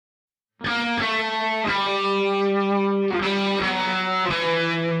We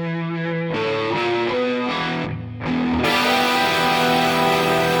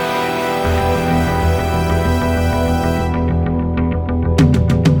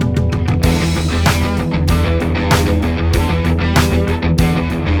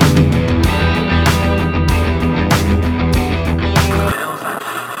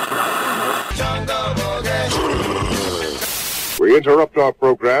interrupt our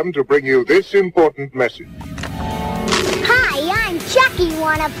program to bring you this important message. Hi, I'm Chucky.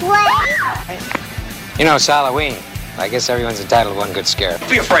 Wanna play? You know, it's Halloween. I guess everyone's entitled to one good scare.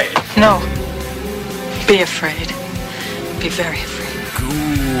 Be afraid. No. Be afraid. Be very afraid.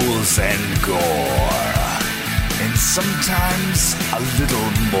 Ghouls and gore. And sometimes a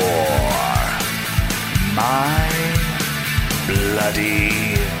little more. My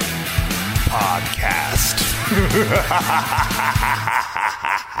Bloody Podcast.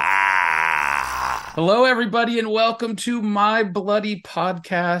 Hello, everybody, and welcome to My Bloody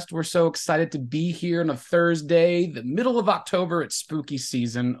Podcast. We're so excited to be here on a Thursday, the middle of October. It's spooky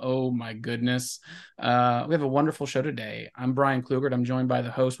season. Oh, my goodness. We have a wonderful show today. I'm Brian Klugert. I'm joined by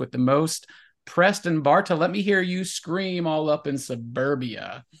the host with the most, Preston Barta. Let me hear you scream all up in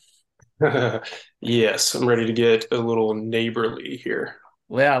suburbia. Yes, I'm ready to get a little neighborly here.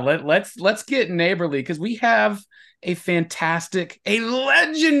 Yeah, let's get neighborly because we have a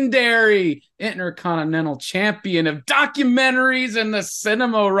legendary intercontinental champion of documentaries in the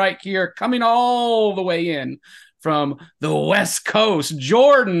cinema right here, coming all the way in from the West Coast.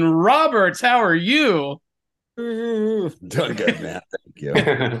 Jordan Roberts, how are you? Doing good, man. Thank you.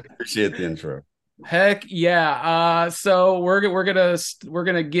 Appreciate the intro. Heck yeah. So we're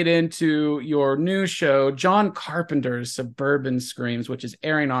gonna get into your new show, John Carpenter's Suburban Screams, which is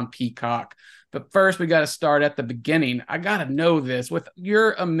airing on Peacock. But first, we got to start at the beginning. I got to know this with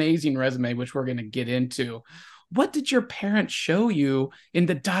your amazing resume, which we're going to get into. What did your parents show you in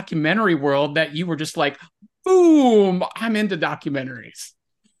the documentary world that you were just like, boom, I'm into documentaries?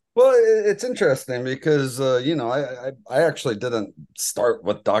 Well, it's interesting because, I actually didn't start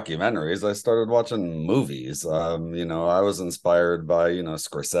with documentaries. I started watching movies. I was inspired by,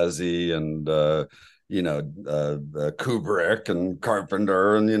 Scorsese and, Kubrick and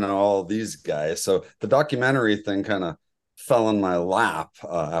Carpenter and, all these guys. So the documentary thing kind of fell in my lap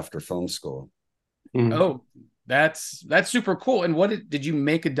after film school. Mm-hmm. Oh, that's super cool. And what did you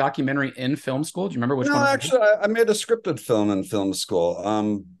make a documentary in film school? Do you remember which one? Actually, I made a scripted film in film school. I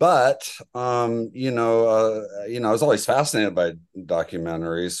was always fascinated by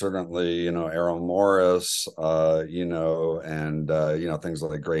documentaries. Certainly, Errol Morris, things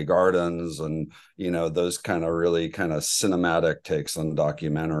like Grey Gardens and, those kind of really kind of cinematic takes on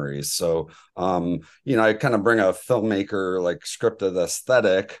documentaries. So, I kind of bring a filmmaker like scripted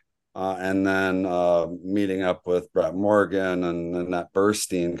aesthetic. And then meeting up with Brett Morgan and Annette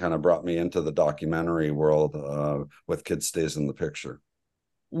Burstein kind of brought me into the documentary world with Kid Stays in the Picture.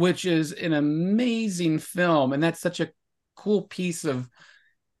 Which is an amazing film. And that's such a cool piece of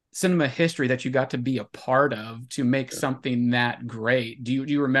cinema history that you got to be a part of to make something that great. Do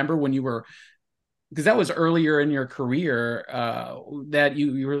you remember when you were, because that was earlier in your career, that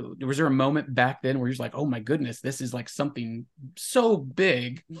you were, was there a moment back then where you're just like, oh my goodness, this is like something so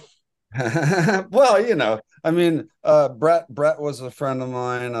big? Well, Brett was a friend of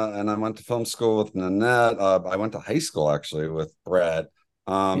mine, and I went to film school with Nanette. I went to high school actually with Brett,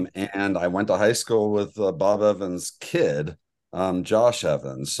 and I went to high school with Bob Evans' kid, Josh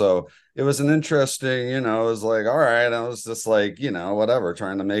Evans. So it was an interesting, it was like, all right, I was just like, whatever,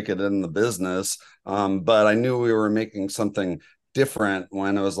 trying to make it in the business. But I knew we were making something different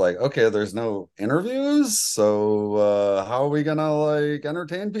when it was like, okay, there's no interviews, so how are we gonna like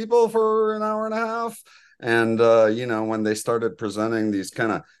entertain people for an hour and a half? And when they started presenting these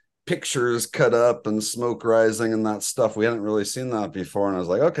kind of pictures cut up and smoke rising and that stuff, we hadn't really seen that before, and I was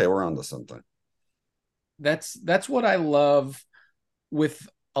like, okay, we're onto something. That's what I love with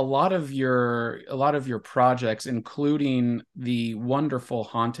a lot of your projects, including the wonderful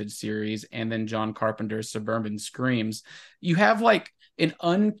Haunted series and then John Carpenter's Suburban Screams. You have like an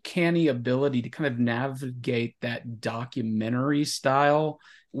uncanny ability to kind of navigate that documentary style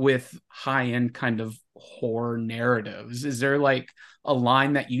with high-end kind of horror narratives. Is there like a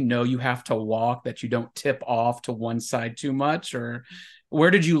line that you have to walk that you don't tip off to one side too much, or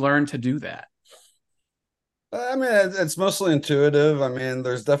where did you learn to do that? I mean, it's mostly intuitive. I mean,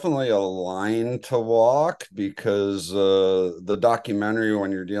 there's definitely a line to walk because the documentary, when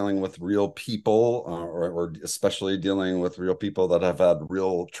you're dealing with real people, or especially dealing with real people that have had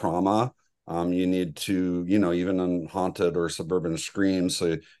real trauma, You need to, you know, even in haunted or suburban screams,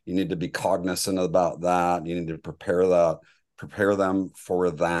 so you need to be cognizant about that. You need to prepare them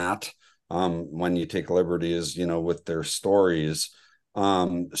for that when you take liberties, you know, with their stories.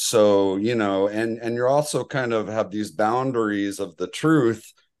 So, you know, and you're also kind of have these boundaries of the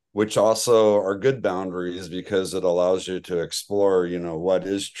truth, which also are good boundaries because it allows you to explore, you know, what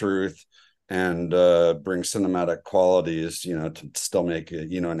is truth and bring cinematic qualities, you know, to still make it,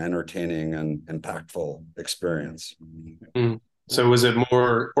 you know, an entertaining and impactful experience. Mm. So was it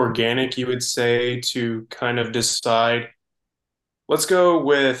more organic, you would say, to kind of decide, let's go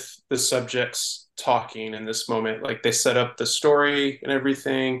with the subjects talking in this moment? Like they set up the story and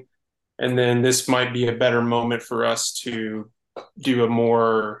everything, and then this might be a better moment for us to do a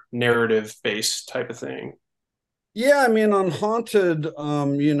more narrative based type of thing. Yeah, I mean, on Haunted,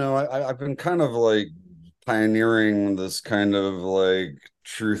 you know, I've been kind of like pioneering this kind of like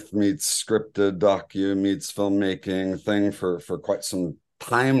truth meets scripted docu meets filmmaking thing for quite some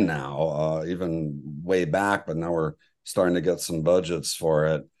time now, even way back, but now we're starting to get some budgets for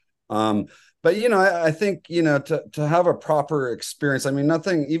it. But you know, I think, you know, to have a proper experience, I mean,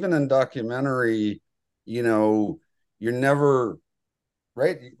 nothing, even in documentary, you know, you're never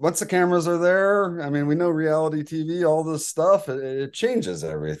right. Once the cameras are there, I mean, we know reality TV, all this stuff, it changes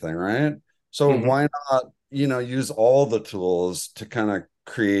everything, right? So Mhm. why not, you know, use all the tools to kind of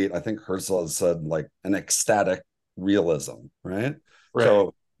create, I think Herzl said, like an ecstatic realism, right? Right.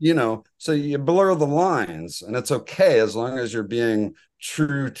 So, you know, so you blur the lines and it's okay as long as you're being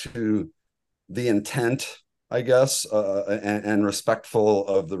true to the intent, I guess, and respectful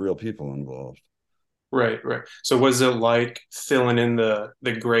of the real people involved. Right, right. So was it like filling in the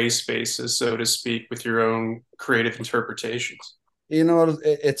gray spaces, so to speak, with your own creative interpretations? You know,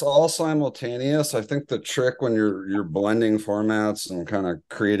 it's all simultaneous. I think the trick when you're blending formats and kind of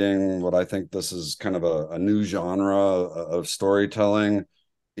creating what I think this is kind of a new genre of storytelling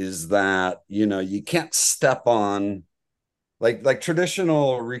is that, you know, you can't step on like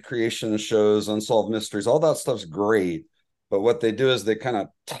traditional recreation shows, unsolved mysteries, all that stuff's great. But what they do is they kind of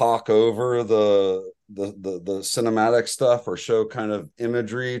talk over the cinematic stuff or show kind of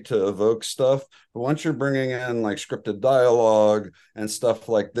imagery to evoke stuff. But once you're bringing in like scripted dialogue and stuff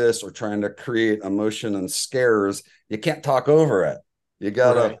like this, or trying to create emotion and scares, you can't talk over it. You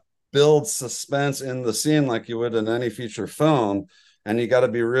gotta Right, build suspense in the scene like you would in any feature film, and you got to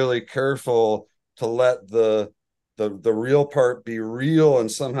be really careful to let the real part be real and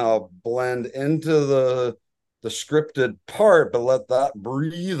somehow blend into the scripted part, but let that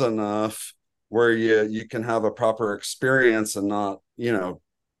breathe enough where you can have a proper experience and not, you know,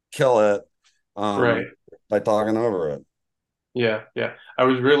 kill it right. by talking over it. Yeah, yeah. I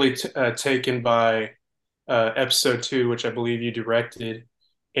was really taken by episode two, which I believe you directed,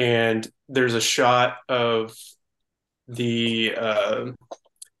 and there's a shot of the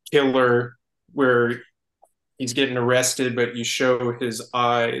killer where he's getting arrested, but you show his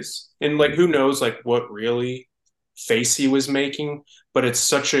eyes, and like who knows like what really face he was making, but it's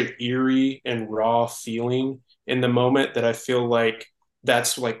such an eerie and raw feeling in the moment that I feel like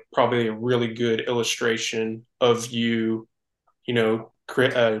that's like probably a really good illustration of you, you know,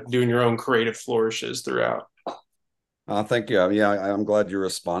 doing your own creative flourishes throughout. Thank you. Yeah, I'm glad you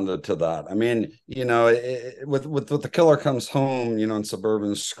responded to that. I mean, you know, with the killer comes home, you know, in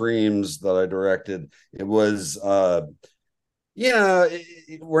Suburban Screams that I directed, it was yeah,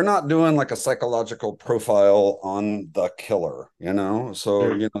 we're not doing like a psychological profile on the killer, you know.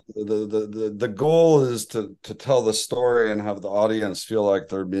 So, Mm. you know, the goal is to tell the story and have the audience feel like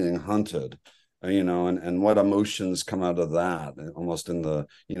they're being hunted, you know, and what emotions come out of that, almost in the,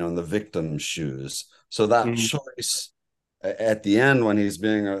 you know, in the victim's shoes. So that Mm. choice at the end when he's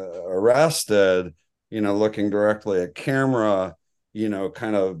being arrested, you know, looking directly at camera, you know,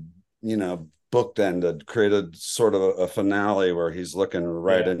 kind of, you know, bookended, created sort of a finale where he's looking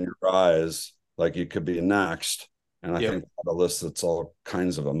right Yeah. in your eyes, like you could be next. And I Yep. think that elicits all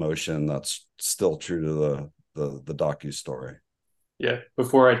kinds of emotion that's still true to the docu story. Yeah.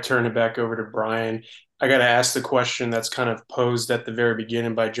 Before I turn it back over to Brian, I got to ask the question that's kind of posed at the very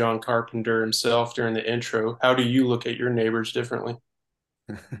beginning by John Carpenter himself during the intro. How do you look at your neighbors differently?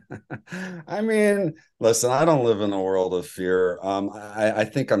 I mean, listen, I don't live in a world of fear. I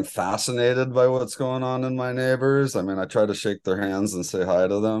think I'm fascinated by what's going on in my neighbors. I mean, I try to shake their hands and say hi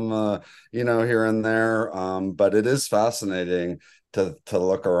to them, you know, here and there. But it is fascinating to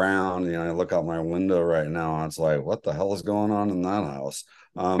look around. You know, I look out my window right now and it's like, what the hell is going on in that house?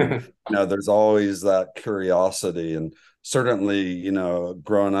 You know, there's always that curiosity. And certainly,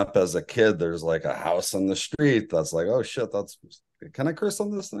 growing up as a kid, there's like a house on the street that's like, oh shit, can I curse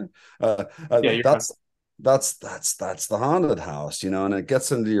on this thing? Yeah, you're fine. That's the haunted house, and it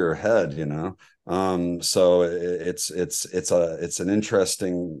gets into your head, so it's an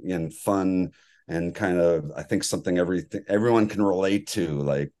interesting and fun and kind of, I think, something everyone can relate to,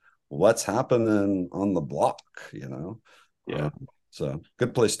 like what's happening on the block. Yeah, So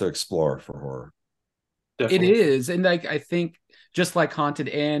good place to explore for horror. It definitely. is. And like, I think just like Haunted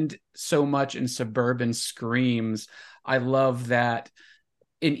and so much in Suburban Screams, I love that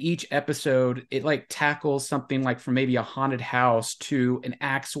in each episode, it like tackles something like from maybe a haunted house to an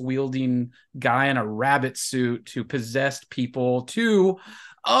axe wielding guy in a rabbit suit to possessed people to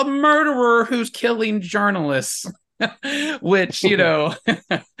a murderer who's killing journalists, which, We're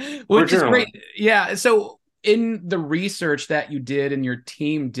which is great. journaling. Yeah. So, in the research that you did and your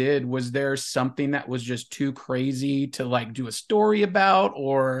team did, was there something that was just too crazy to like do a story about,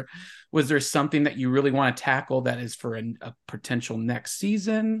 or was there something that you really want to tackle that is for a potential next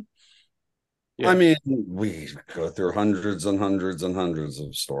season? Yeah. I mean, we go through hundreds and hundreds and hundreds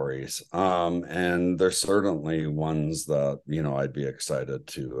of stories. And there's certainly ones that, I'd be excited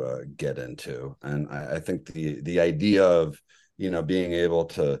to get into. And I think the idea of, being able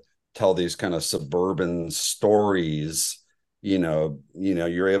to tell these kind of suburban stories,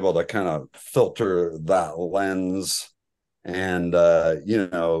 you're able to kind of filter that lens. And so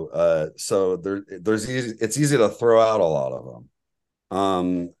it's easy to throw out a lot of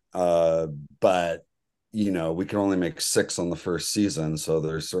them. But we can only make 6 on the first season, so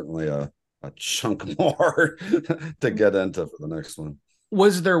there's certainly a chunk more to get into for the next one.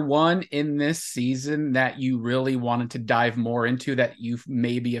 Was there one in this season that you really wanted to dive more into that you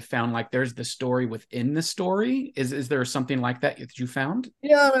maybe have found like there's the story within the story? Is there something like that you found?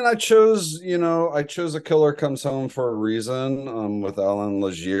 Yeah, I mean, I chose A Killer Comes Home for a reason. With Alan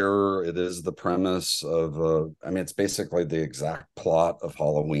Legier, it is the premise of, it's basically the exact plot of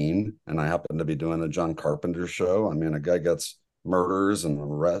Halloween, and I happen to be doing a John Carpenter show. I mean, a guy murders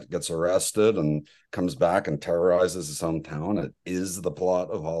and gets arrested and comes back and terrorizes his hometown. It is the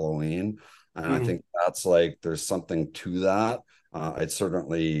plot of Halloween, and I think that's like there's something to that. I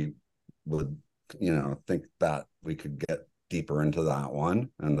certainly would, think that we could get deeper into that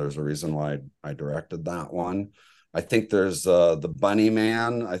one, and there's a reason why I directed that one. I think there's the Bunny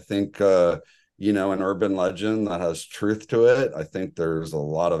Man. I think an urban legend that has truth to it. I think there's a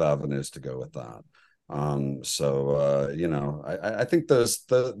lot of avenues to go with that. I think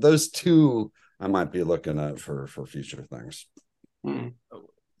those two I might be looking at for future things.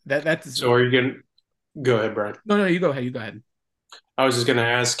 That's So are you gonna go ahead, Brian? No, you go ahead. You go ahead. I was just gonna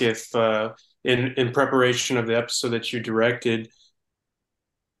ask if in preparation of the episode that you directed,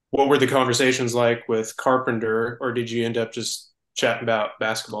 what were the conversations like with Carpenter, or did you end up just chatting about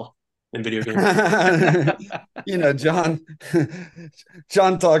basketball and video games?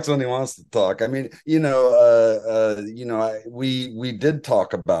 John talks when he wants to talk. I mean, we did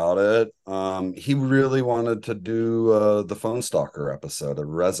talk about it. He really wanted to do the Phone Stalker episode. It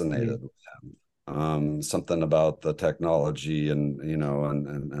resonated with him. Something about the technology and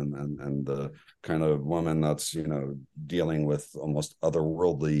the kind of woman that's dealing with almost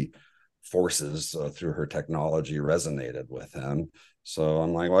otherworldly forces through her technology resonated with him. So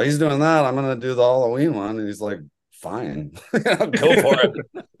I'm like, well, he's doing that, I'm gonna do the Halloween one, and he's like, fine. Go for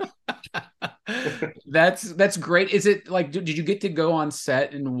it. That's great. Is it like, did you get to go on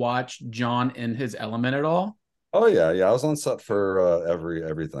set and watch John in his element at all? Oh yeah, I was on set for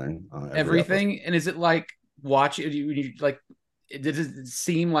everything. Everything. And is it like watching you like? Does it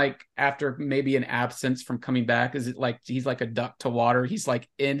seem like after maybe an absence from coming back, is it like he's like a duck to water? He's like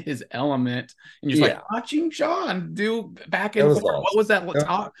in his element, and you're like watching John do back and forth. Awesome. What was that?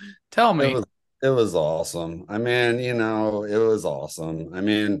 Tell me. It was awesome. I mean, it was awesome. I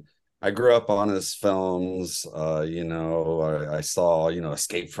mean, I grew up on his films. I saw,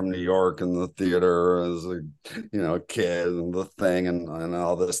 Escape from New York in the theater as a, kid, and The Thing, and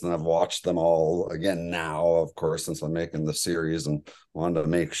all this. And I've watched them all again now, of course, since I'm making the series, and wanted to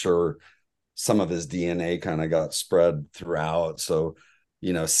make sure some of his DNA kind of got spread throughout. So,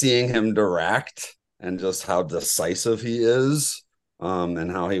 seeing him direct and just how decisive he is,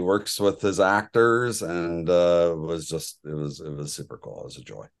 and how he works with his actors, and it was super cool. It was a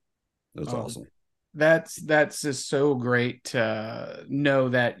joy. It was awesome. That's just so great to know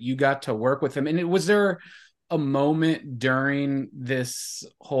that you got to work with him. And was there a moment during this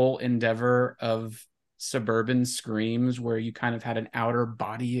whole endeavor of Suburban Screams where you kind of had an outer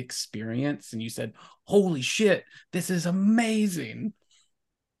body experience and you said, holy shit, this is amazing?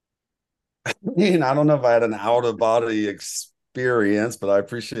 I mean, I don't know if I had an out of body experience, but I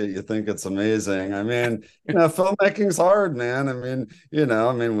appreciate you think it's amazing. I mean, filmmaking's hard, man. I mean,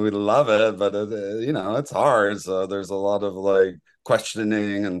 we love it, but it's hard. So there's a lot of like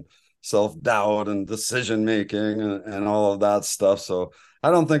questioning and self-doubt and decision making and all of that stuff. So I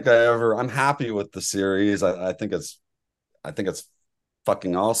don't think I'm happy with the series. I think it's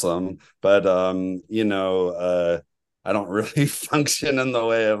fucking awesome, but I don't really function in the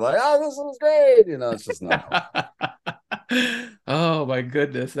way of like, oh, this is great. It's just not. Oh my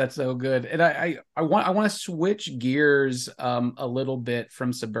goodness, that's so good. And I want to switch gears a little bit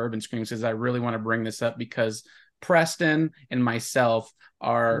from Suburban Screams, because I really want to bring this up, because Preston and myself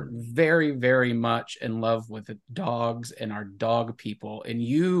are very, very much in love with dogs and our dog people. And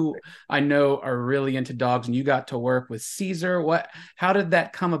you, I know, are really into dogs, and you got to work with Caesar. How did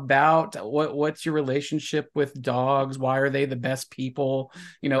that come about? What's your relationship with dogs? Why are they the best people?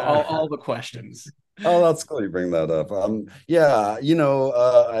 All the questions. Oh, that's cool you bring that up. Yeah,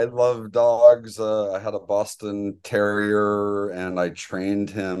 I love dogs. I had a Boston Terrier and I trained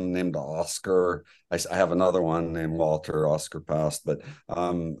him named Oscar. I have another one named Walter. Oscar passed, but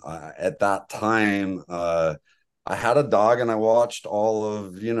at that time, I had a dog and I watched all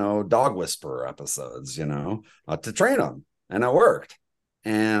of, Dog Whisperer episodes, to train him, and it worked.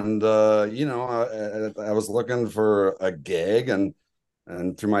 And I was looking for a gig, and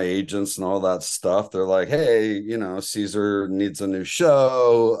through my agents and all that stuff, they're like, hey, Caesar needs a new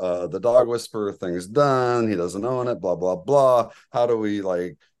show. The Dog Whisperer thing's done. He doesn't own it, blah, blah, blah. How do we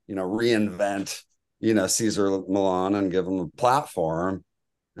reinvent, Caesar Milan and give him a platform?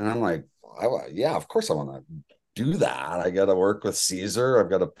 And I'm like, yeah, of course I want to do that. I got to work with Caesar. I've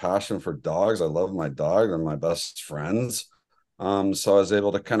got a passion for dogs. I love my dog. They're my best friends. So I was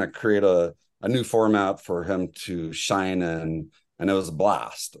able to kind of create a new format for him to shine in. And it was a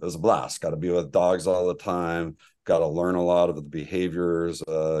blast. It was a blast. Got to be with dogs all the time. Got to learn a lot of the behaviors.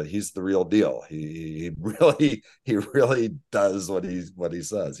 He's the real deal. He really does what he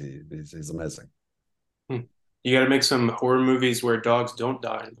says. He's amazing. You got to make some horror movies where dogs don't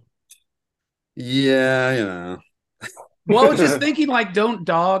die. Yeah. Well, I was just thinking, like, don't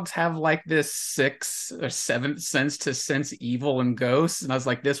dogs have like this sixth or seventh sense to sense evil and ghosts? And I was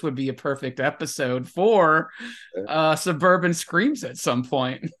like, this would be a perfect episode for Suburban Screams at some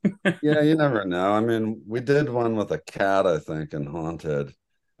point. Yeah, you never know. I mean, we did one with a cat, I think, in Haunted.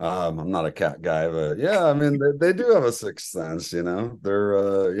 I'm not a cat guy, but yeah, I mean, they do have a sixth sense. They're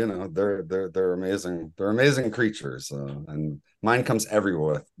amazing. They're amazing creatures, and mine comes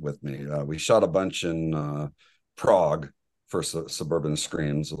everywhere with me. We shot a bunch in Prague for Suburban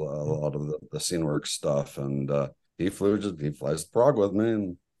Screams, a lot of the scene work stuff, and he flies to Prague with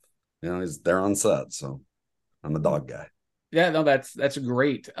me, and he's there on set. So I'm a dog guy. Yeah, no, that's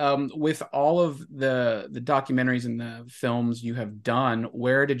great. With all of the documentaries and the films you have done,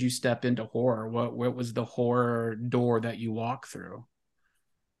 where did you step into horror? What was the horror door that you walk through?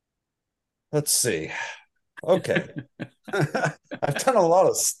 Let's see. Okay. I've done a lot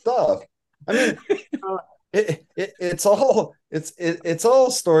of stuff. I mean, it's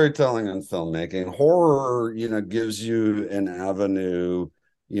all storytelling and filmmaking. Horror, gives you an avenue.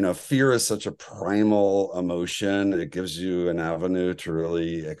 Fear is such a primal emotion. It gives you an avenue to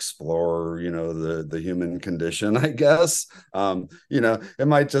really explore, the human condition, I guess. It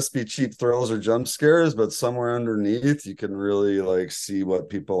might just be cheap thrills or jump scares, but somewhere underneath you can really like see what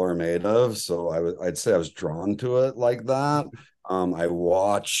people are made of. So I'd say I was drawn to it like that. I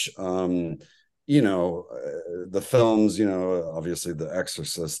watch the films, obviously The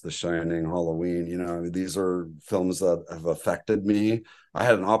Exorcist, The Shining, Halloween, these are films that have affected me. I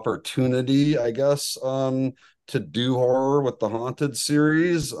had an opportunity, I guess, to do horror with the Haunted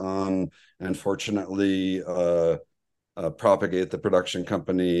series. And fortunately, Propagate, the production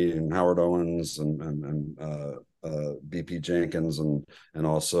company, and Howard Owens and BP Jenkins and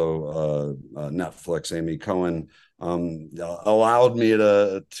also Netflix, Amy Cohen, allowed me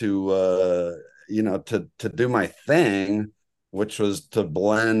to do my thing, which was to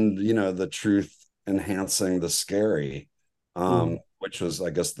blend, the truth enhancing the scary, which was, I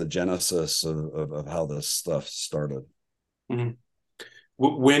guess, the genesis of how this stuff started. Mm-hmm.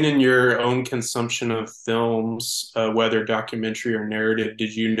 When in your own consumption of films, whether documentary or narrative,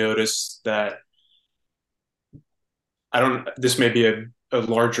 did you notice that, this may be a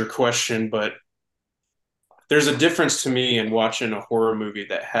larger question, but there's a difference to me in watching a horror movie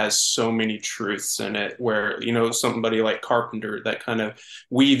that has so many truths in it, where, somebody like Carpenter that kind of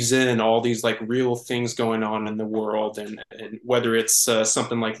weaves in all these like real things going on in the world. And whether it's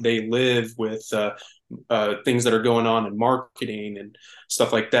something like They Live with things that are going on in marketing and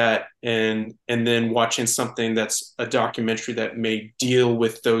stuff like that, and then watching something that's a documentary that may deal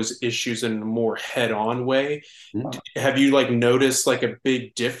with those issues in a more head-on way. Have you like noticed like a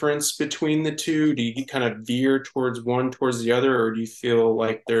big difference between the two? Do you kind of veer towards one towards the other, or do you feel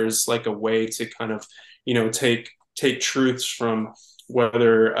like there's like a way to kind of, take truths from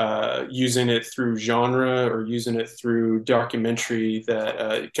whether using it through genre or using it through documentary,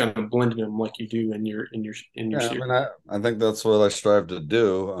 that kind of blending them like you do in your Yeah, series? I think that's what I strive to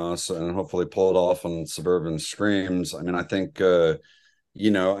do, and hopefully pull it off on Suburban Screams. I mean, I think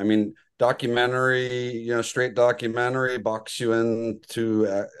documentary, straight documentary box you in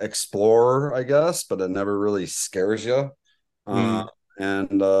to explore, I guess, but it never really scares you.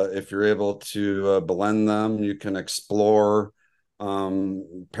 And if you're able to blend them, you can explore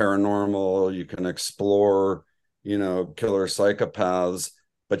paranormal, you can explore, killer psychopaths,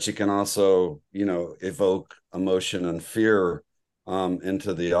 but you can also, evoke emotion and fear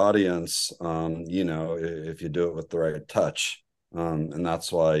into the audience, if you do it with the right touch. And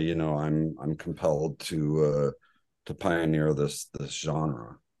that's why, I'm compelled to pioneer this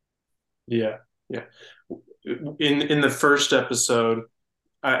genre. Yeah, yeah. In the first episode,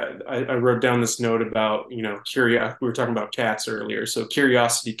 I wrote down this note about, curiosity. We were talking about cats earlier, so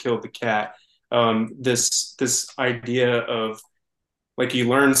curiosity killed the cat. This idea of like you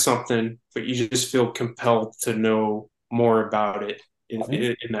learn something, but you just feel compelled to know more about it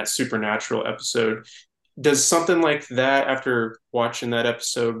in that supernatural episode. Does something like that, after watching that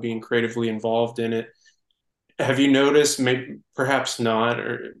episode, being creatively involved in it, have you noticed, maybe perhaps not,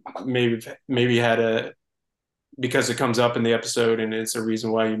 or maybe had a, because it comes up in the episode and it's a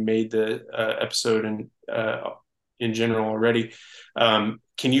reason why you made the episode in general already. Can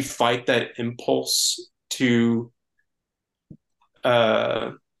you fight that impulse to,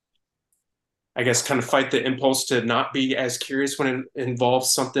 I guess, kind of fight the impulse to not be as curious when it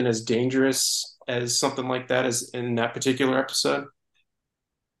involves something as dangerous as something like that, as in that particular episode?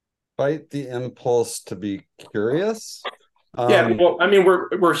 Fight the impulse to be curious. Yeah, well, I mean,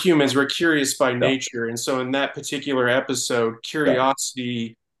 we're humans, we're curious by nature, and so in that particular episode,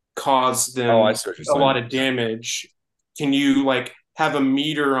 curiosity caused them a lot of damage. Can you like have a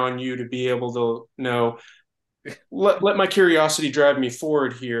meter on you to be able to know, let my curiosity drive me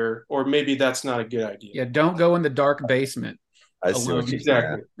forward here, or maybe that's not a good idea? Yeah, don't go in the dark basement. I see what you're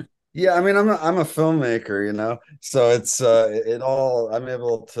Exactly. saying. Yeah, I mean, I'm a filmmaker, so it's it all, I'm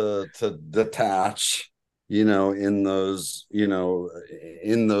able to detach, in those,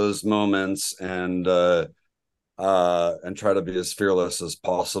 in those moments, and try to be as fearless as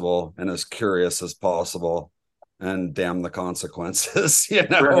possible and as curious as possible, and damn the consequences,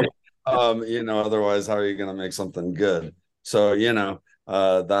 Right. Otherwise, how are you going to make something good? So,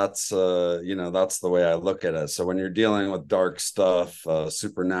 that's that's the way I look at it. So when you're dealing with dark stuff,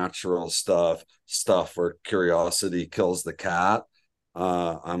 supernatural stuff where curiosity kills the cat,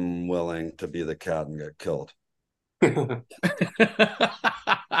 I'm willing to be the cat and get killed.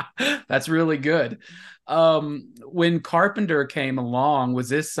 That's really good. When Carpenter came along, was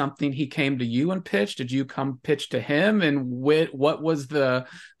this something he came to you and pitched? Did you come pitch to him? And what was the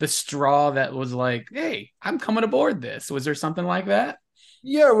straw that was like, hey, I'm coming aboard this? Was there something like that?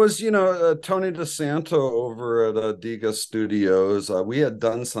 Yeah, it was, Tony DeSanto over at Diga Studios. We had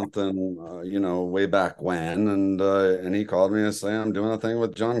done something, way back when, and he called me and said, I'm doing a thing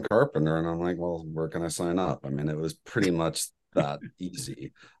with John Carpenter. And I'm like, well, where can I sign up? I mean, it was pretty much that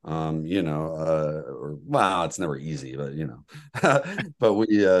easy. Or well, it's never easy, but but we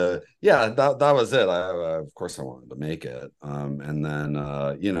that was it. Of course I wanted to make it. And then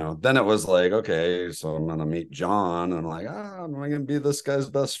then it was like, okay, so I'm gonna meet John, and I'm like, am I gonna be this guy's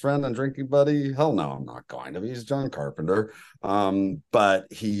best friend and drinking buddy? Hell no, I'm not going to be. He's John Carpenter. But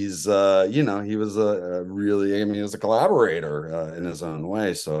he's he was a really, I mean, he was a collaborator in his own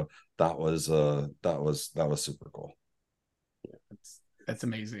way. So that was super cool. That's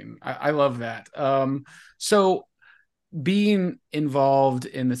amazing. I love that. So being involved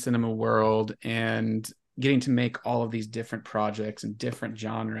in the cinema world and getting to make all of these different projects and different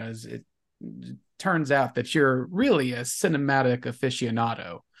genres, it turns out that you're really a cinematic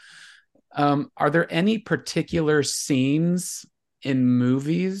aficionado. Are there any particular scenes in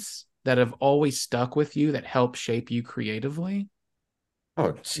movies that have always stuck with you that help shape you creatively?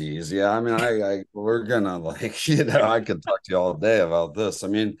 Oh, geez. Yeah. I mean, we're gonna like, I could talk to you all day about this. I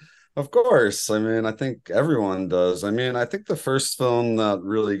mean, of course. I mean, I think everyone does. I mean, I think the first film that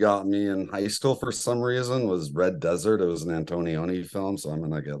really got me in high school for some reason was Red Desert. It was an Antonioni film. So I'm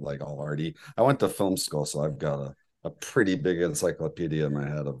gonna get like all arty. I went to film school, so I've got a pretty big encyclopedia in my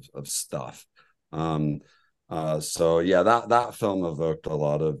head of stuff. So yeah, that film evoked a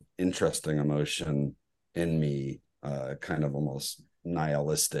lot of interesting emotion in me, kind of almost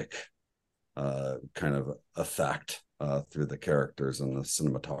nihilistic kind of effect through the characters and the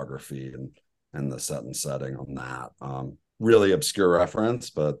cinematography and the set and setting on that. Really obscure reference,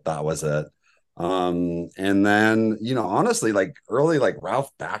 but that was it. And then, honestly, like early like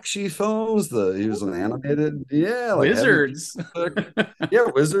Ralph Bakshi films, he was an animated, like Wizards. Yeah,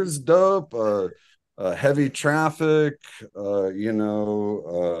 Wizards dope. Heavy Traffic,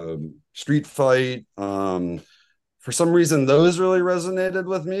 Street Fight. For some reason, those really resonated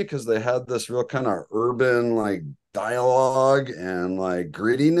with me because they had this real kind of urban like dialogue and like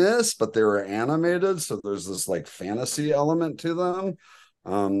grittiness, but they were animated, so there's this like fantasy element to them.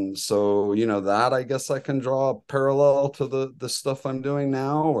 So that I guess I can draw a parallel to the stuff I'm doing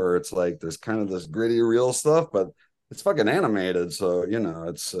now, where it's like there's kind of this gritty, real stuff, but it's fucking animated, so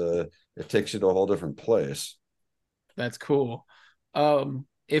it's it takes you to a whole different place. That's cool.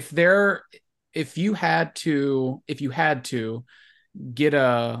 If you had to get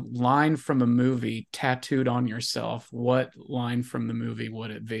a line from a movie tattooed on yourself, what line from the movie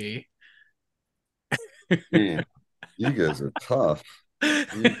would it be? Man, you guys are tough.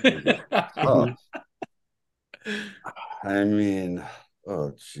 Tough. I mean,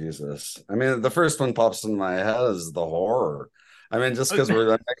 oh Jesus. I mean, the first one pops in my head is the horror. I mean, just because we're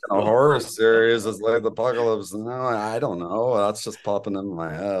making a horror series, it's like the apocalypse. No, I don't know. That's just popping in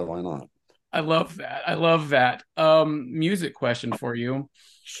my head. Why not? I love that. I love that. Music question for you.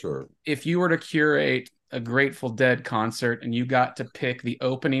 Sure. If you were to curate a Grateful Dead concert and you got to pick the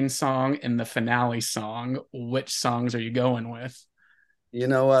opening song and the finale song, which songs are you going with? You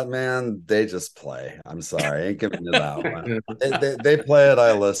know what, man? They just play. I'm sorry. I ain't giving you that one. They play it.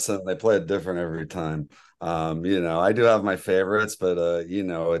 I listen. They play it different every time. I do have my favorites, but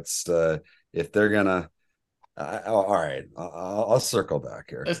it's if they're gonna. All right, I'll circle back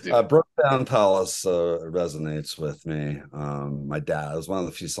here. Broke Down Palace resonates with me. My dad, it was one of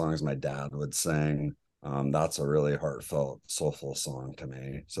the few songs my dad would sing. That's a really heartfelt, soulful song to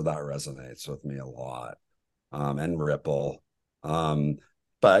me, so that resonates with me a lot. And Ripple.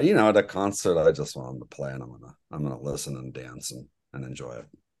 But at a concert, I just want them to play, and I'm gonna listen and dance and enjoy it.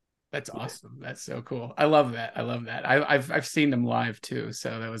 That's awesome. That's so cool. I love that. I've seen them live too,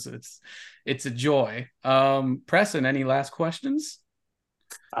 so it's a joy. Preston, any last questions?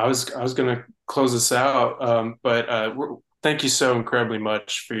 I was gonna close this out, but thank you so incredibly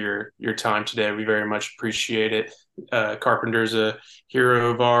much for your time today. We very much appreciate it. Carpenter's a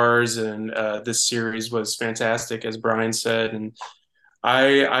hero of ours, and this series was fantastic, as Brian said, and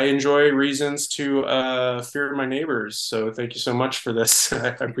I enjoy Reasons to Fear My Neighbors. So thank you so much for this. I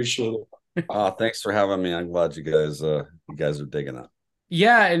appreciate it. Thanks for having me. I'm glad you guys are digging it.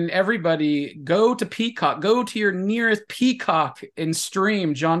 Yeah, and everybody go to Peacock, go to your nearest Peacock and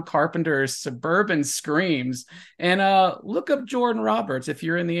stream John Carpenter's Suburban Screams, and look up Jordan Roberts if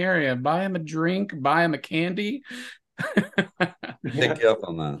you're in the area. Buy him a drink, buy him a candy. Pick you up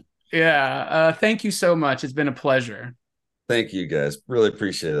on that. Yeah, thank you so much. It's been a pleasure. Thank you, guys. Really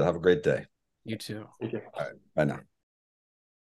appreciate it. Have a great day. You too. All right. Bye now.